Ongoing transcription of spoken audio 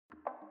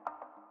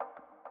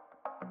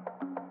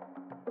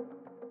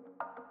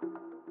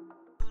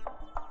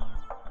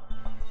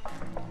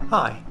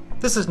Hi,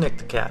 this is Nick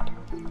the Cat,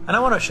 and I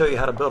want to show you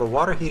how to build a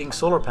water heating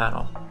solar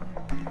panel.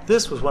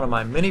 This was one of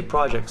my many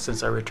projects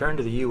since I returned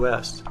to the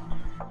US.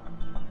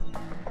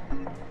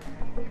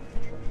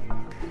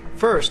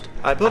 First,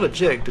 I built a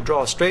jig to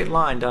draw a straight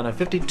line down a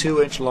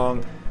 52-inch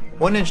long,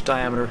 1-inch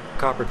diameter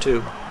copper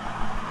tube.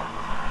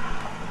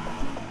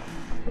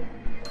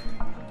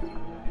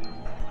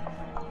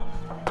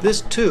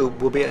 This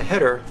tube will be a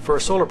header for a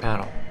solar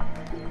panel.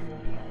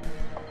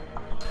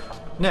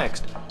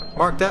 Next,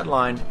 mark that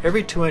line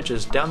every 2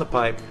 inches down the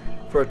pipe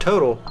for a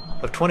total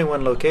of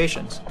 21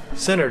 locations,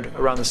 centered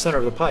around the center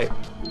of the pipe.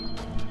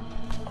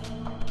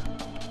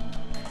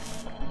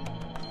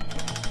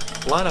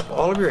 Line up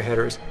all of your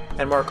headers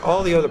and mark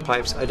all the other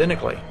pipes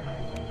identically.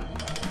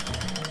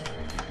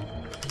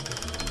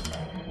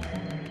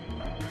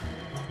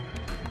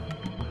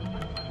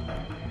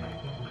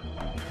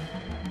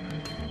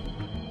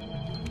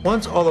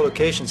 Once all the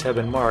locations have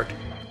been marked,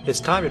 it's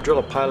time to drill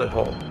a pilot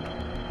hole.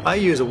 I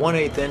use a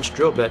 1/8 inch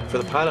drill bit for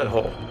the pilot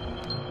hole.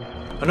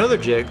 Another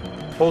jig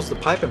holds the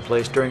pipe in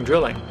place during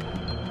drilling.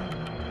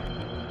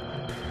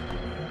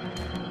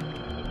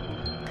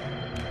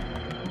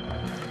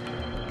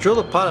 Drill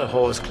the pilot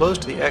hole as close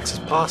to the X as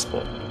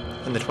possible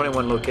in the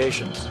 21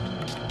 locations.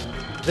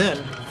 Then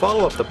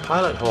follow up the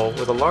pilot hole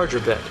with a larger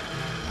bit.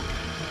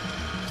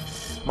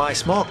 My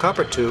small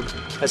copper tube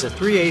has a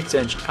 3/8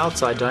 inch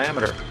outside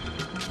diameter.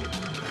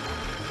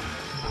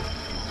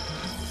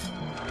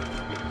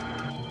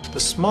 The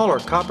smaller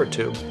copper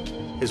tube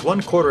is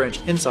 1/4 inch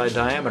inside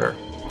diameter.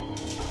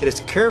 It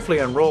is carefully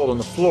unrolled on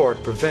the floor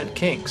to prevent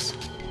kinks.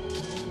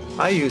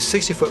 I use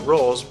 60-foot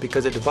rolls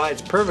because it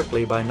divides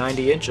perfectly by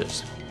 90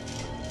 inches.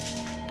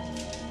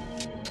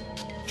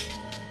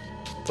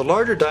 The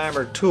larger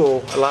diameter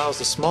tool allows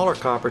the smaller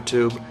copper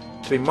tube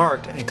to be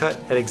marked and cut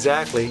at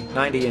exactly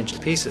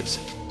 90-inch pieces.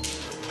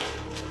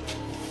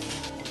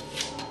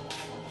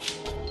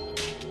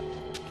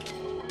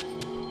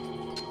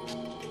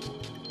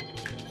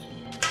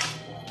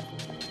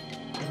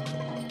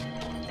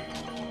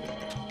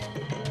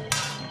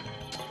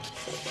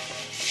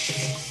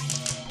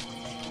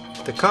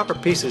 The copper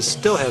pieces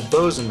still have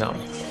bows in them.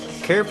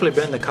 Carefully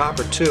bend the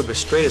copper tube as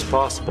straight as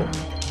possible.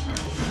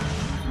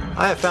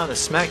 I have found that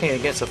smacking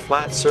against a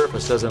flat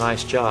surface does a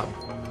nice job.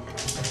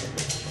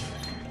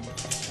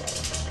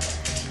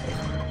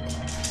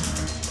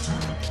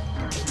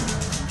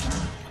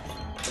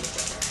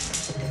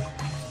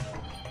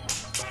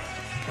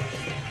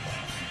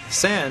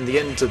 Sand the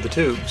ends of the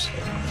tubes.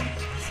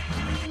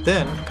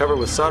 Then cover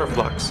with solder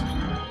flux.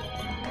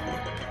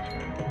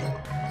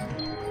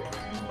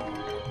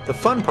 The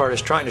fun part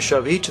is trying to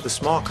shove each of the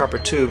small copper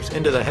tubes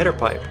into the header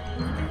pipe.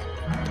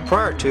 The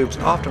prior tubes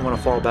often want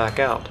to fall back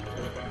out.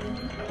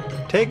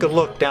 Take a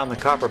look down the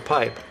copper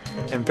pipe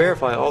and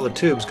verify all the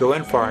tubes go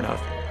in far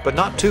enough, but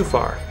not too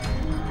far.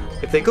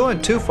 If they go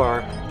in too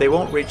far, they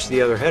won't reach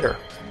the other header.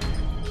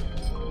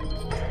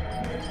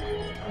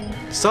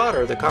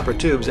 Solder the copper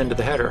tubes into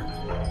the header.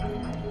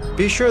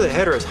 Be sure the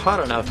header is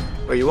hot enough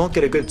or you won't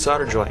get a good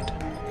solder joint.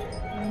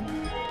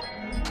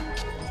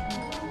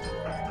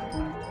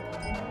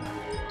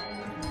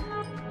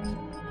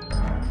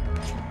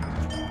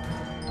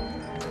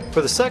 For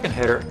the second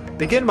header,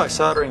 begin by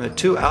soldering the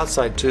 2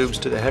 outside tubes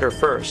to the header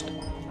first.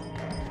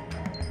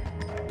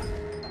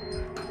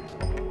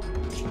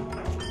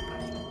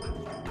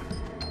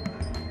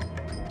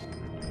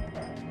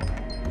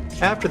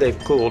 After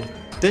they've cooled,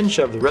 then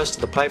shove the rest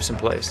of the pipes in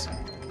place.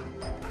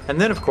 And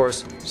then, of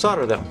course,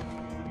 solder them.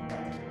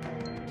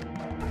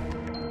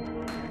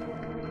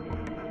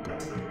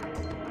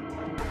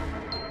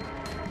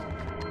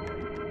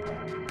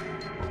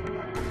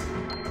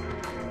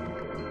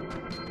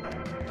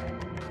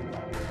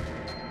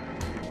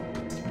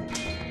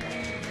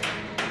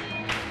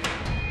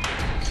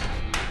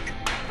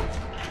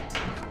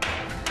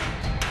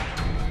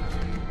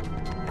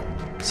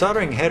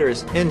 Soldering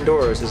headers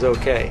indoors is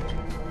okay,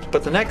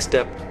 but the next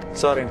step,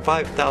 soldering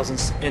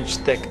 5/1000 inch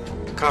thick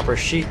copper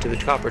sheet to the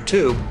copper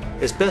tube,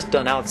 is best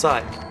done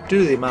outside due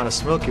to the amount of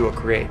smoke you will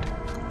create.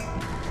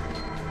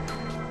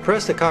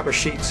 Press the copper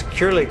sheet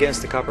securely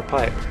against the copper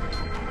pipe.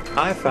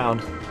 I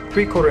found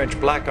 3/4 inch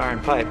black iron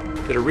pipe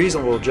did a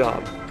reasonable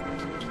job.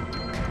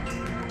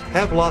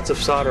 Have lots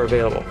of solder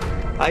available.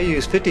 I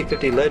use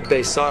 50/50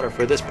 lead-based solder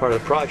for this part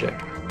of the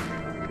project.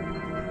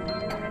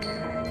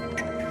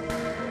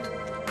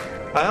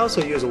 I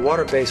also use a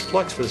water-based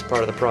flux for this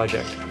part of the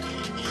project.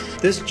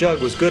 This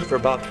jug was good for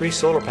about 3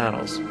 solar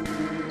panels.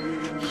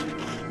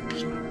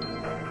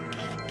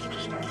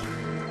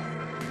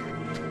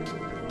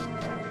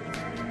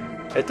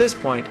 At this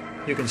point,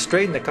 you can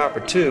straighten the copper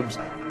tubes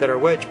that are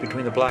wedged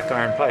between the black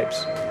iron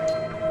pipes.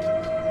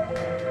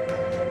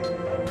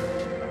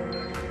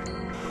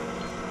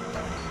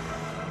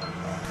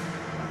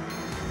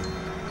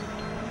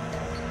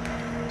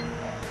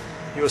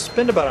 You will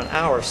spend about an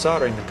hour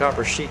soldering the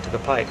copper sheet to the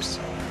pipes.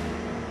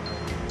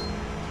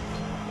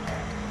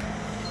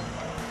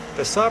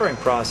 The soldering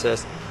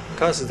process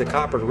causes the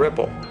copper to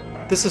ripple.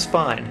 This is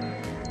fine.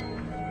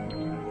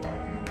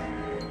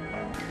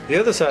 The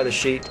other side of the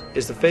sheet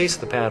is the face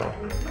of the panel.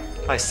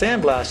 I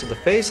sandblasted the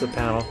face of the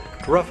panel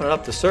to roughen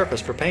up the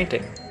surface for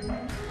painting.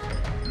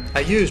 I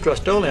used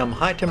Rust-Oleum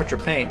high-temperature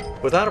paint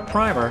without a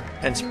primer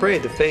and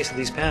sprayed the face of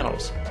these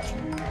panels.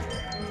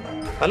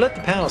 I let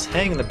the panels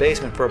hang in the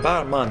basement for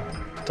about a month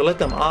to let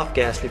them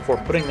off-gas before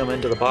putting them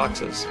into the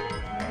boxes.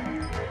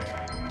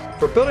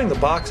 For building the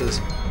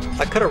boxes,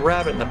 I cut a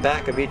rabbet in the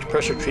back of each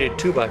pressure-treated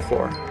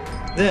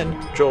 2x4, then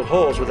drilled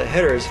holes where the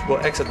headers will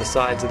exit the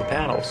sides of the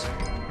panels.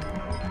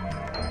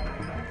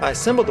 I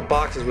assembled the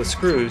boxes with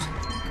screws,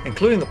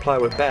 including the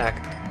plywood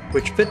back,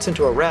 which fits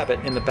into a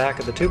rabbet in the back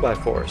of the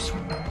 2x4s.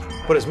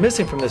 What is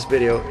missing from this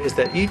video is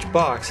that each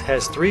box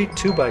has 3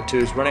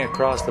 2x2s running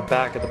across the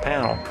back of the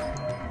panel.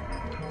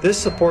 This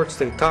supports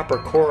the copper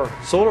core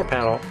solar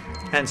panel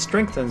and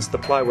strengthens the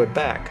plywood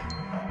back.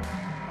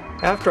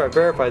 After I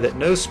verified that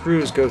no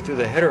screws go through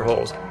the header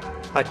holes,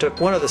 I took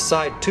one of the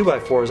side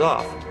 2x4s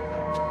off,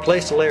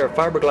 placed a layer of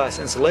fiberglass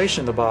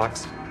insulation in the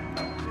box,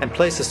 and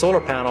placed the solar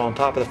panel on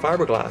top of the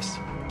fiberglass.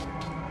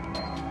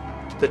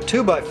 The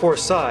 2x4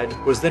 side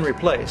was then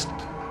replaced.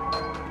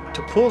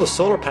 To pull the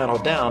solar panel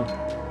down,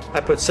 I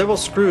put several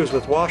screws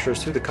with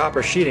washers through the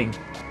copper sheeting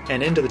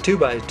and into the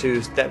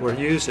 2x2s that were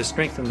used to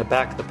strengthen the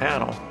back of the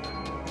panel.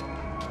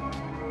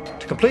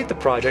 To complete the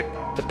project,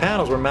 the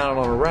panels were mounted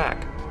on a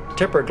rack,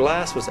 tempered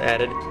glass was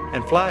added,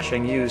 and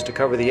flashing used to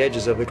cover the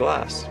edges of the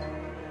glass.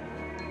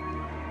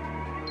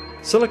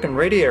 Silicon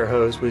radiator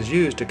hose was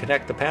used to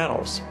connect the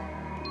panels.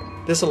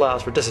 This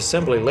allows for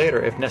disassembly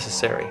later if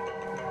necessary.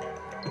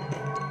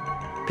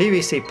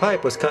 PVC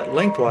pipe was cut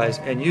lengthwise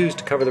and used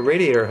to cover the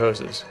radiator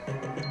hoses.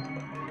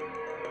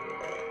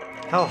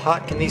 How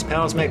hot can these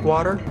panels make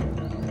water?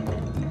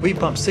 We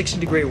pumped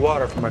 60-degree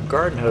water from a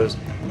garden hose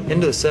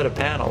into the set of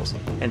panels,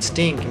 and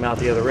steam came out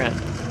the other end,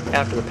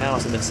 after the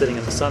panels had been sitting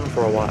in the sun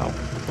for a while.